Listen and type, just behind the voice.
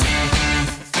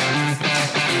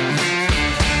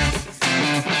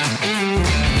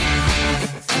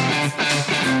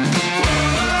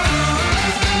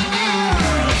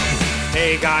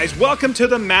guys, welcome to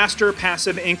the Master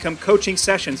Passive Income Coaching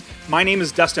Sessions. My name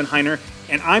is Dustin Heiner,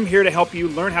 and I'm here to help you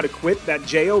learn how to quit that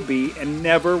JOB and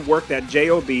never work that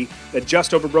JOB, that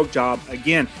just over broke job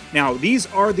again. Now, these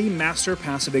are the Master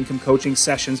Passive Income Coaching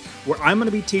Sessions where I'm going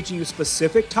to be teaching you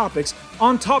specific topics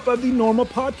on top of the normal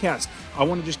podcast. I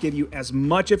want to just give you as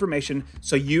much information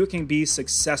so you can be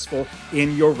successful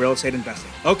in your real estate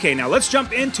investing. Okay, now let's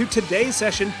jump into today's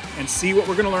session and see what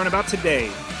we're going to learn about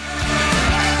today.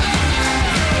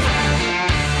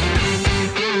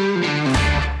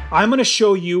 I'm going to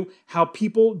show you how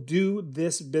people do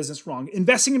this business wrong.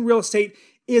 Investing in real estate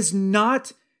is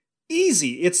not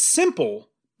easy. It's simple,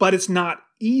 but it's not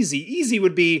easy. Easy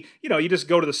would be, you just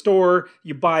go to the store,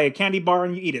 you buy a candy bar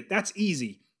and you eat it. That's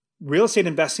easy. Real estate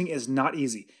investing is not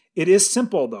easy. It is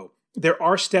simple though. There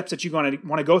are steps that you're going to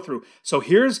want to go through. So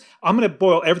I'm going to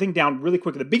boil everything down really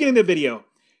quick. At the beginning of the video,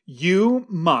 you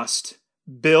must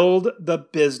build the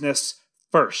business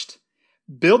first.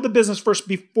 Build the business first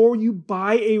before you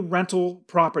buy a rental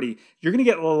property. You're going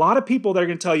to get a lot of people that are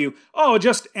going to tell you,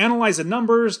 just analyze the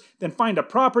numbers, then find a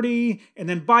property, and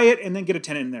then buy it, and then get a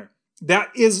tenant in there.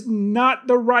 That is not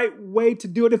the right way to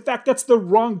do it. In fact, that's the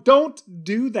wrong. Don't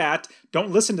do that.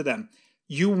 Don't listen to them.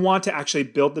 You want to actually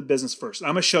build the business first.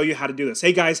 I'm going to show you how to do this.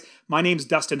 Hey guys, my name's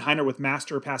Dustin Heiner with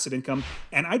Master Passive Income,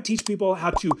 and I teach people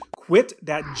how to quit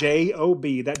that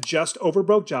JOB, that just over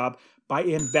broke job, by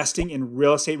investing in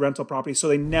real estate rental properties so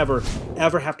they never,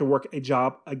 ever have to work a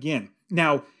job again.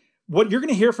 Now, what you're going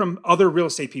to hear from other real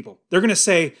estate people, they're going to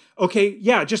say, okay,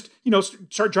 yeah, just,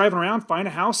 start driving around, find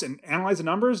a house and analyze the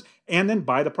numbers and then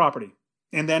buy the property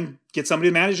and then get somebody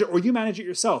to manage it or you manage it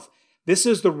yourself. This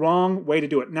is the wrong way to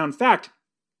do it. Now, in fact,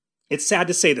 it's sad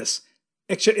to say this.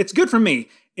 It's good for me.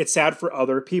 It's sad for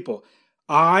other people.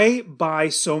 I buy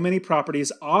so many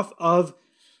properties off of,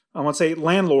 I won't say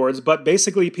landlords, but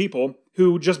basically people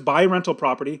who just buy rental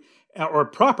property or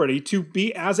property to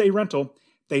be as a rental.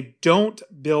 They don't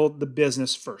build the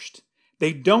business first.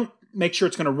 They don't make sure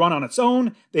it's going to run on its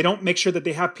own. They don't make sure that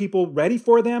they have people ready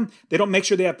for them. They don't make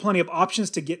sure they have plenty of options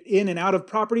to get in and out of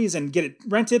properties and get it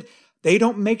rented. They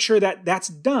don't make sure that that's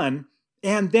done.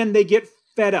 And then they get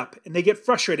fed up and they get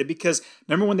frustrated because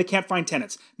number one, they can't find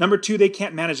tenants. Number two, they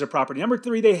can't manage their property. Number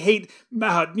three, they hate,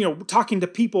 talking to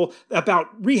people about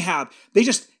rehab. They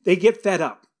get fed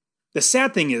up. The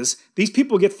sad thing is these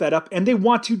people get fed up and they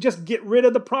want to just get rid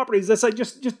of the properties. That's like,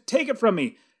 just take it from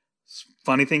me.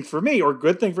 Funny thing for me or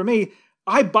good thing for me,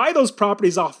 I buy those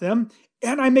properties off them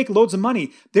and I make loads of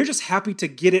money. They're just happy to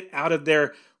get it out of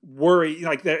their worry,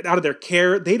 out of their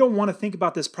care. They don't want to think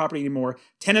about this property anymore.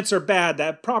 Tenants are bad.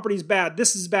 That property's bad.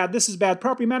 This is bad. This is bad.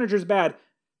 Property manager's bad.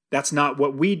 That's not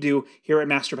what we do here at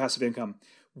Master Passive Income.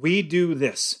 We do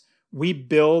this. We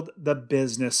build the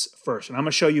business first. And I'm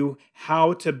going to show you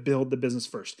how to build the business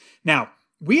first. Now,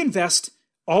 we invest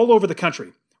all over the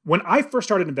country. When I first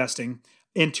started investing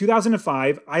in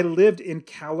 2005, I lived in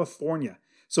California.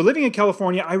 So living in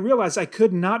California, I realized I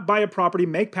could not buy a property,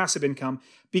 make passive income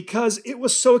because it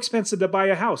was so expensive to buy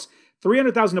a house.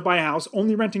 $300,000 to buy a house,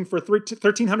 only renting for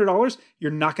 $1,300,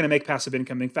 you're not going to make passive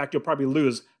income. In fact, you'll probably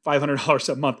lose $500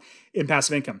 a month in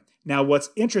passive income. Now, what's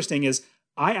interesting is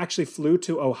I actually flew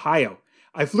to Ohio.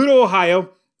 I flew to Ohio,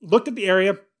 looked at the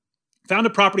area, found a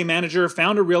property manager,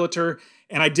 found a realtor,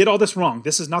 and I did all this wrong.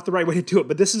 This is not the right way to do it,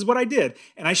 but this is what I did.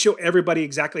 And I show everybody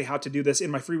exactly how to do this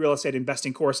in my free real estate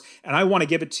investing course. And I want to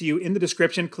give it to you in the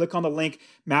description. Click on the link,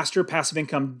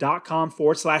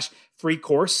 masterpassiveincome.com/free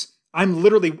course. I'm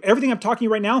literally, everything I'm talking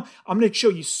right now, I'm going to show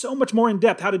you so much more in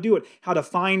depth how to do it, how to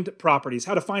find properties,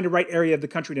 how to find the right area of the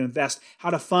country to invest, how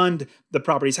to fund the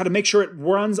properties, how to make sure it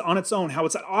runs on its own, how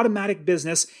it's an automatic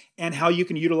business, and how you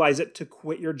can utilize it to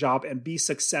quit your job and be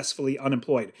successfully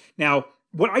unemployed. Now,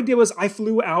 what I did was I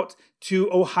flew out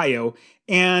to Ohio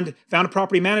and found a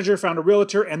property manager, found a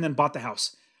realtor, and then bought the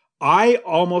house. I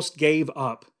almost gave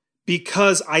up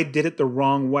because I did it the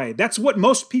wrong way. That's what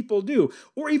most people do.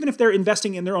 Or even if they're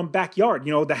investing in their own backyard,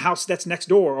 the house that's next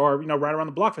door or, right around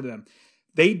the block for them.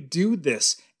 They do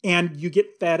this and you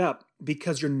get fed up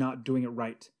because you're not doing it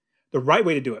right. The right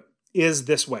way to do it is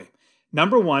this way.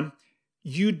 Number one,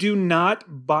 you do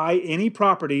not buy any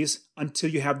properties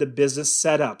until you have the business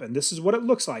set up. And this is what it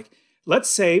looks like. Let's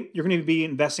say you're going to be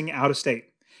investing out of state.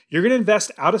 You're going to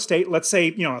invest out of state, let's say,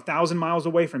 1,000 miles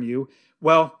away from you.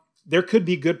 Well, there could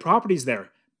be good properties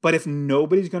there, but if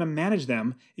nobody's going to manage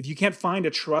them, if you can't find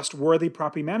a trustworthy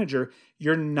property manager,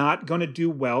 you're not going to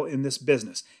do well in this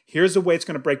business. Here's the way it's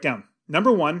going to break down.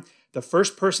 Number one, the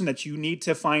first person that you need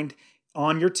to find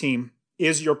on your team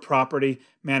is your property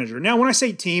manager. Now, when I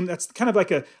say team, that's kind of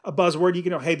like a buzzword. You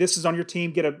can know, hey, this is on your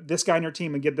team, get this guy on your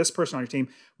team and get this person on your team.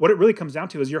 What it really comes down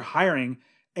to is you're hiring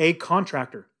a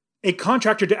contractor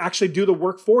to actually do the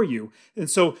work for you. And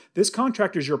so this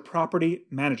contractor is your property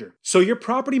manager. So your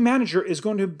property manager is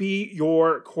going to be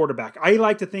your quarterback. I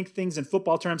like to think things in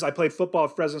football terms. I played football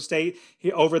at Fresno State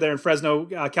over there in Fresno,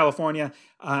 California.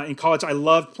 In college, I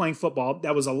loved playing football.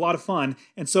 That was a lot of fun.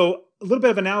 And so a little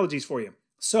bit of analogies for you.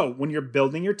 So when you're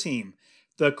building your team,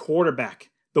 the quarterback,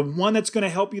 the one that's going to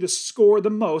help you to score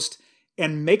the most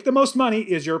and make the most money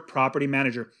is your property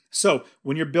manager. So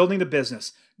when you're building the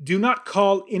business, do not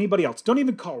call anybody else. Don't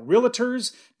even call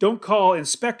realtors. Don't call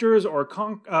inspectors or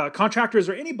contractors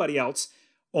or anybody else.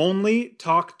 Only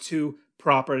talk to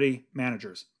property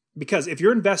managers. Because if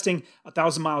you're investing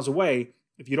 1,000 miles away,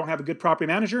 if you don't have a good property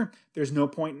manager, there's no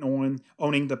point in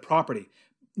owning the property.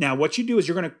 Now, what you do is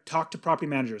you're going to talk to property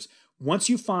managers. Once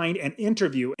you find an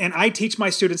interview, and I teach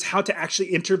my students how to actually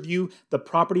interview the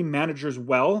property managers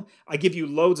well. I give you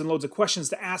loads and loads of questions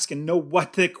to ask and know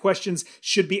what the questions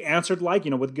should be answered like,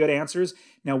 with good answers.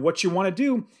 Now, what you want to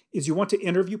do is you want to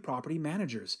interview property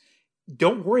managers.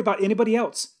 Don't worry about anybody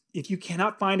else. If you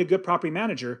cannot find a good property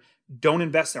manager, don't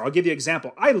invest there. I'll give you an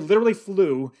example. I literally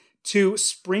flew to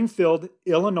Springfield,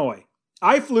 Illinois.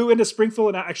 I flew into Springfield,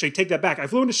 and actually take that back. I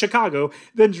flew into Chicago,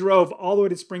 then drove all the way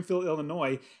to Springfield,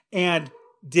 Illinois, and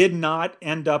did not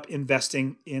end up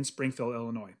investing in Springfield,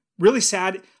 Illinois. Really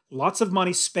sad. Lots of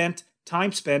money spent,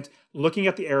 time spent looking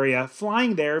at the area,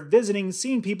 flying there, visiting,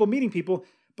 seeing people, meeting people,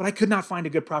 but I could not find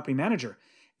a good property manager.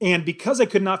 And because I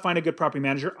could not find a good property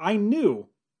manager, I knew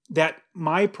that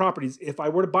my properties, if I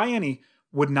were to buy any,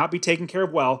 would not be taken care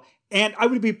of well, and I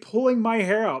would be pulling my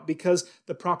hair out because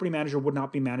the property manager would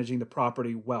not be managing the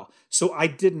property well. So I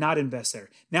did not invest there.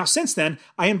 Now, since then,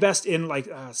 I invest in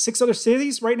 6 other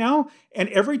cities right now, and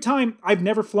every time I've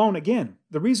never flown again.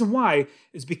 The reason why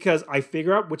is because I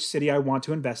figure out which city I want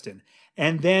to invest in.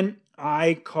 And then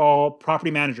I call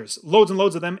property managers, loads and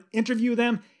loads of them, interview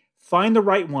them, find the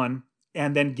right one,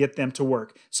 and then get them to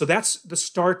work. So that's the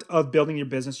start of building your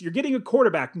business. You're getting a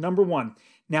quarterback, number one.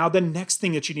 Now, the next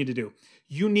thing that you need to do,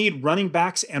 you need running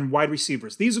backs and wide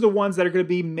receivers. These are the ones that are going to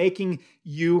be making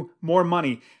you more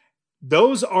money.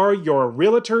 Those are your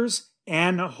realtors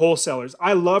and wholesalers.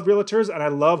 I love realtors and I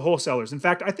love wholesalers. In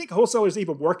fact, I think wholesalers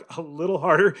even work a little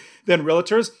harder than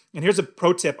realtors. And here's a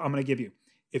pro tip I'm going to give you.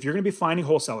 If you're going to be finding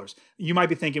wholesalers, you might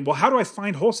be thinking, well, how do I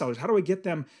find wholesalers? How do I get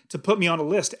them to put me on a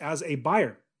list as a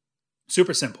buyer?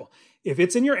 Super simple. If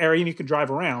it's in your area and you can drive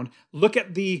around, look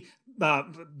at the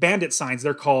bandit signs,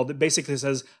 they're called. It basically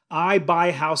says, I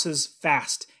buy houses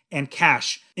fast and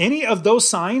cash. Any of those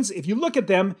signs, if you look at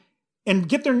them and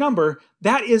get their number,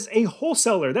 that is a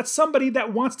wholesaler. That's somebody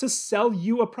that wants to sell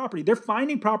you a property. They're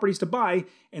finding properties to buy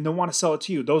and they want to sell it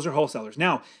to you. Those are wholesalers.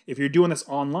 Now, if you're doing this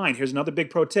online, here's another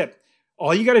big pro tip.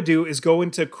 All you got to do is go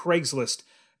into Craigslist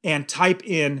and type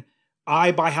in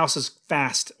I buy houses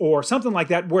fast or something like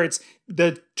that, where it's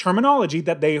the terminology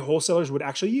that they wholesalers would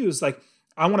actually use, like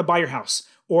I want to buy your house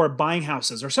or buying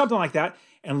houses or something like that,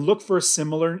 and look for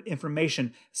similar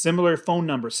information, similar phone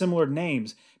numbers, similar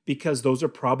names, because those are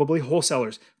probably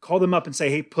wholesalers. Call them up and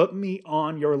say, hey, put me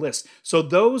on your list. So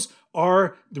those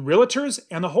are the realtors,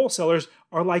 and the wholesalers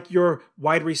are like your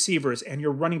wide receivers and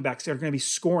your running backs that are going to be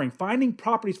scoring, finding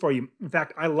properties for you. In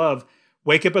fact, I love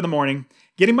wake up in the morning,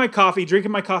 getting my coffee,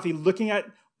 drinking my coffee, looking at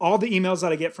all the emails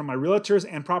that I get from my realtors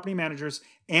and property managers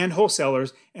and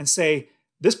wholesalers and say,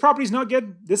 this property's not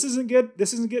good. This isn't good.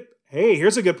 This isn't good. Hey,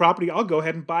 here's a good property. I'll go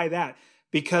ahead and buy that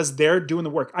because they're doing the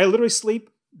work. I literally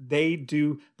sleep. They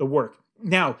do the work.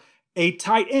 Now, a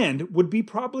tight end would be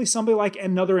probably somebody like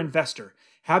another investor.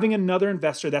 Having another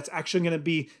investor that's actually going to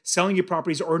be selling you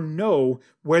properties or know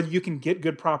where you can get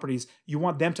good properties, you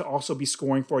want them to also be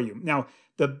scoring for you. Now,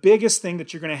 the biggest thing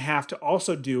that you're going to have to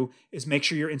also do is make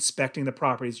sure you're inspecting the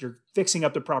properties, you're fixing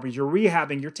up the properties, you're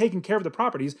rehabbing, you're taking care of the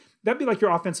properties. That'd be like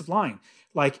your offensive line,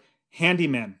 like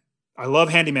handymen. I love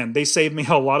handymen. They save me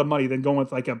a lot of money than going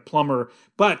with like a plumber,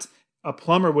 but a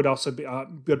plumber would also be a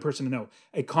good person to know.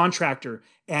 A contractor,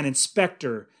 an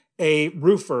inspector, a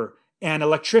roofer, an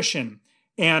electrician.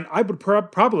 And I would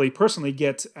probably personally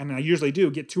get, and I usually do,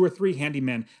 get 2 or 3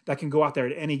 handymen that can go out there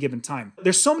at any given time.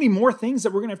 There's so many more things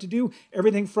that we're going to have to do.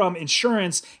 Everything from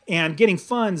insurance and getting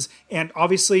funds and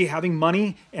obviously having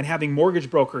money and having mortgage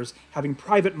brokers, having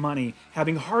private money,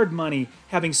 having hard money,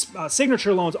 having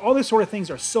signature loans. All these sort of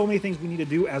things are so many things we need to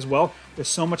do as well. There's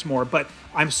so much more. But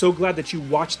I'm so glad that you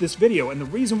watched this video. And the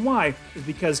reason why is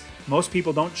because most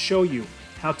people don't show you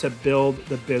how to build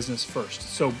the business first.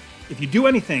 So if you do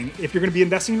anything, if you're going to be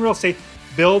investing in real estate,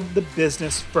 Build the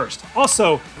business first.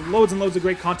 Also, loads and loads of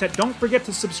great content. Don't forget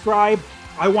to subscribe.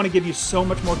 I want to give you so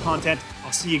much more content.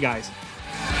 I'll see you guys